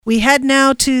We head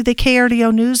now to the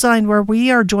KRDO Newsline, where we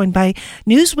are joined by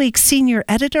Newsweek Senior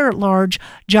Editor-at-Large,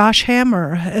 Josh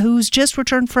Hammer, who's just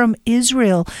returned from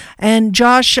Israel. And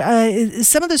Josh,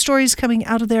 some of the stories coming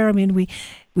out of there, I mean,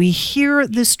 we hear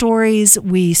the stories,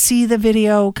 we see the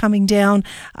video coming down,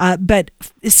 but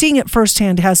seeing it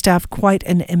firsthand has to have quite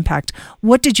an impact.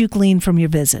 What did you glean from your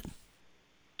visit?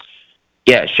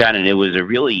 Yeah, Shannon, it was a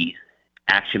really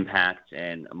action-packed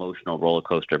and emotional roller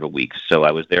coaster of a week. So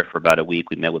I was there for about a week.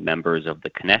 We met with members of the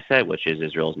Knesset, which is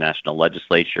Israel's national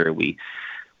legislature. We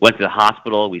went to the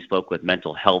hospital. We spoke with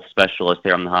mental health specialists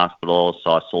there in the hospital,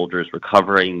 saw soldiers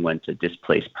recovering, went to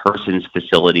displaced persons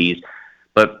facilities.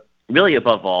 But really,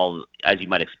 above all, as you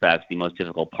might expect, the most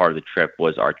difficult part of the trip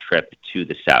was our trip to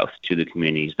the south, to the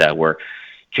communities that were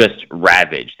just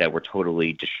ravaged, that were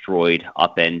totally destroyed,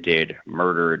 upended,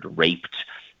 murdered, raped,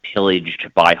 pillaged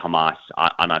by Hamas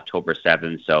on October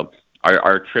 7th. So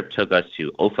our trip took us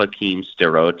to Ofakim,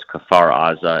 Sderot, Kfar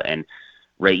Aza, and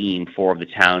Re'im, four of the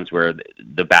towns where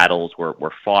the battles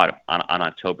were fought on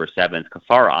October 7th.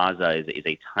 Kfar Aza is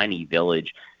a tiny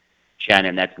village,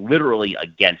 Shannon, that's literally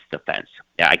against the fence.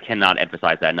 I cannot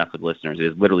emphasize that enough with listeners. It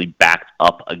is literally backed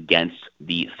up against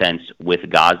the fence with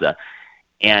Gaza.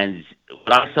 And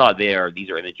what I saw there,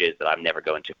 these are images that I'm never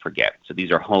going to forget. So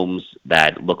these are homes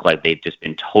that look like they've just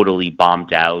been totally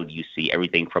bombed out. You see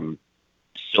everything from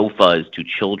sofas to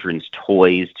children's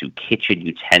toys to kitchen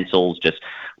utensils just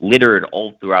littered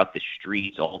all throughout the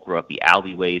streets, all throughout the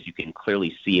alleyways. You can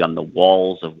clearly see on the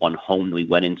walls of one home we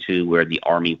went into where the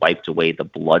army wiped away the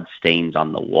blood stains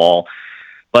on the wall.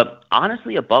 But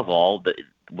honestly, above all,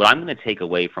 what I'm going to take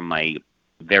away from my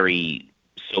very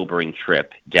sobering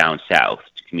trip down south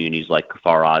to communities like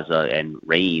Kfar Aza and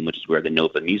Re'im, which is where the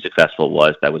Nova Music Festival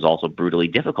was, that was also brutally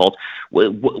difficult.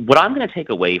 What I'm going to take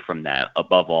away from that,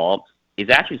 above all, is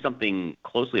actually something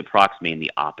closely approximating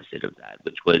the opposite of that,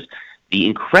 which was the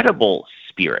incredible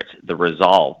spirit, the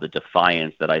resolve, the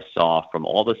defiance that I saw from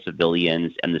all the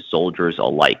civilians and the soldiers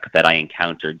alike that I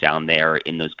encountered down there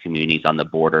in those communities on the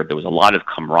border. There was a lot of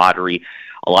camaraderie,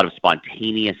 a lot of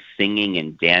spontaneous singing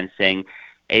and dancing.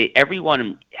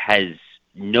 Everyone has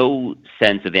no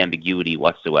sense of ambiguity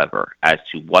whatsoever as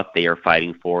to what they are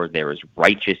fighting for. There is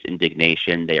righteous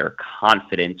indignation. They are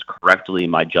confident, correctly in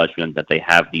my judgment, that they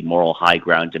have the moral high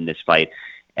ground in this fight,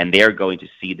 and they are going to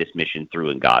see this mission through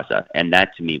in Gaza. And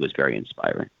that, to me, was very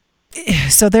inspiring.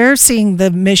 So they're seeing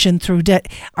the mission through.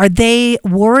 Are they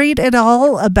worried at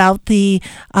all about the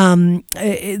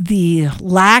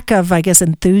lack of, I guess,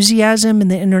 enthusiasm in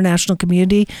the international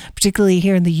community, particularly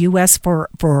here in the U.S.,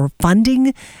 for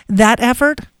funding that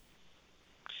effort?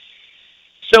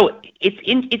 So it's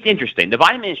interesting. The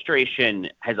Biden administration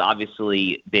has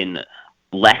obviously been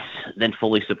less than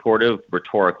fully supportive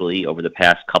rhetorically over the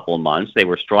past couple of months. They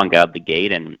were strong out of the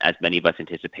gate, and as many of us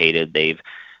anticipated, they've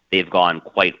gone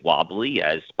quite wobbly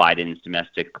as Biden's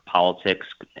domestic politics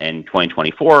in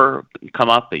 2024 come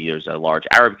up. There's a large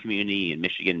Arab community in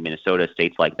Michigan, Minnesota,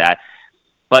 states like that.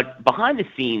 But behind the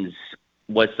scenes,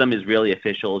 what some Israeli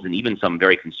officials and even some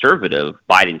very conservative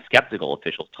Biden skeptical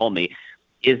officials told me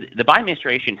is the Biden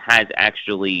administration has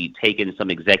actually taken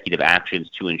some executive actions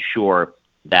to ensure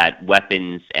that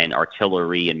weapons and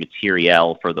artillery and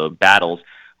materiel for the battles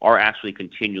are actually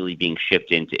continually being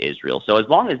shipped into Israel. So as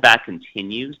long as that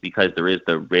continues, because there is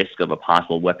the risk of a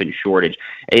possible weapon shortage,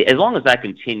 as long as that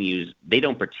continues, they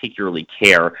don't particularly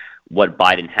care what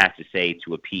Biden has to say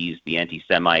to appease the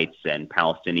anti-Semites and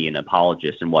Palestinian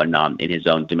apologists and whatnot in his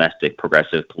own domestic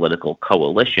progressive political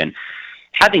coalition.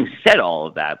 Having said all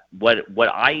of that, what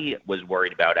I was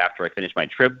worried about after I finished my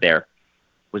trip there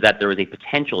was that there was a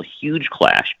potential huge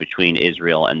clash between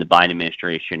Israel and the Biden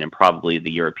administration and probably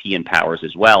the European powers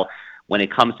as well when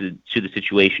it comes to the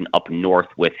situation up north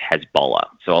with Hezbollah.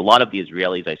 So a lot of the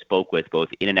Israelis I spoke with, both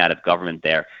in and out of government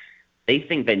there, they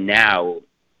think that now,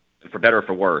 for better or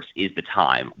for worse, is the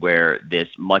time where this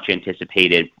much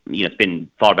anticipated, it's been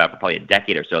thought about for probably a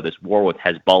decade or so, this war with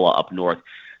Hezbollah up north,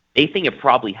 they think it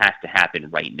probably has to happen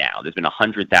right now. There's been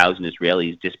 100,000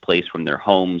 Israelis displaced from their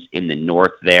homes in the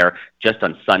north there. Just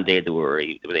on Sunday, there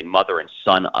was a mother and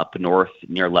son up north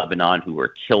near Lebanon who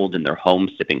were killed in their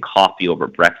homes sipping coffee over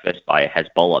breakfast by a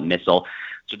Hezbollah missile.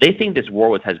 So they think this war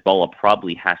with Hezbollah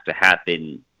probably has to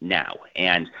happen now.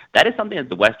 And that is something that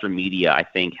the Western media, I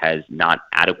think, has not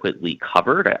adequately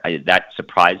covered. That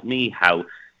surprised me, how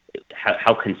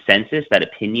consensus that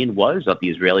opinion was of the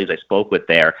Israelis I spoke with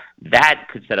there. That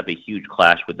could set up a huge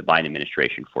clash with the Biden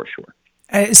administration for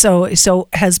sure. So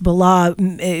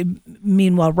Hezbollah,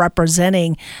 meanwhile,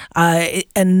 representing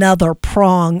another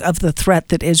prong of the threat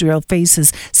that Israel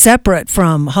faces, separate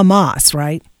from Hamas,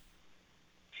 right?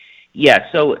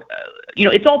 Yeah, so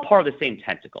it's all part of the same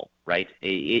tentacle, right?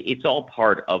 It's all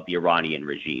part of the Iranian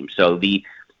regime. So the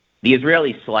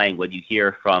Israeli slang, what you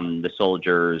hear from the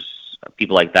soldiers,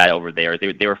 people like that over there,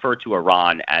 they refer to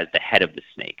Iran as the head of the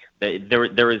snake.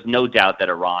 There is no doubt that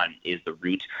Iran is the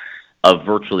root of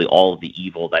virtually all of the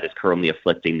evil that is currently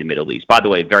afflicting the Middle East. By the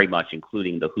way, very much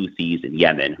including the Houthis in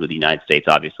Yemen, who the United States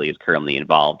obviously is currently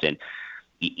involved in.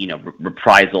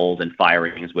 Reprisals and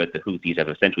firings with the Houthis have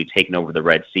essentially taken over the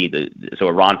Red Sea. So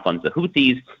Iran funds the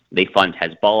Houthis. They fund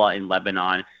Hezbollah in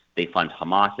Lebanon. They fund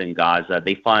Hamas in Gaza.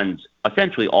 They fund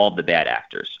essentially all of the bad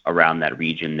actors around that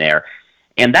region there.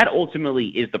 And that ultimately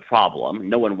is the problem.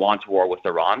 No one wants war with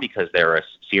Iran because they're a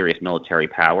serious military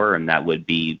power, and that would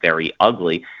be very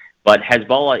ugly. But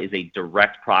Hezbollah is a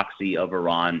direct proxy of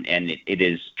Iran, and it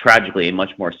is tragically a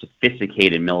much more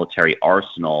sophisticated military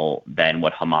arsenal than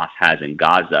what Hamas has in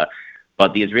Gaza.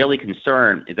 But the Israeli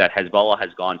concern is that Hezbollah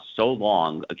has gone so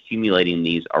long accumulating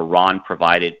these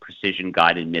Iran-provided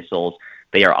precision-guided missiles.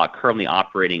 They are currently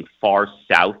operating far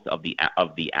south of the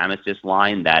Armistice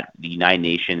line that the United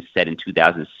Nations said in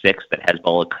 2006 that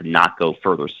Hezbollah could not go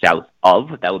further south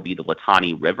of. That would be the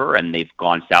Litani River, and they've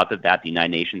gone south of that. The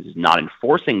United Nations is not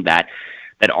enforcing that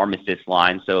Armistice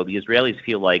line. So the Israelis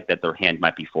feel like that their hand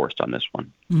might be forced on this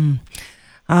one.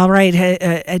 All right,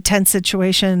 a tense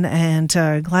situation, and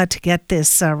glad to get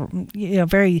this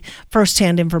very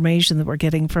firsthand information that we're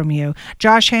getting from you.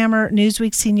 Josh Hammer,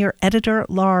 Newsweek Senior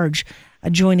Editor-at-Large,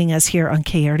 joining us here on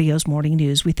KRDO's Morning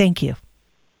News. We thank you.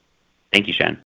 Thank you, Shannon.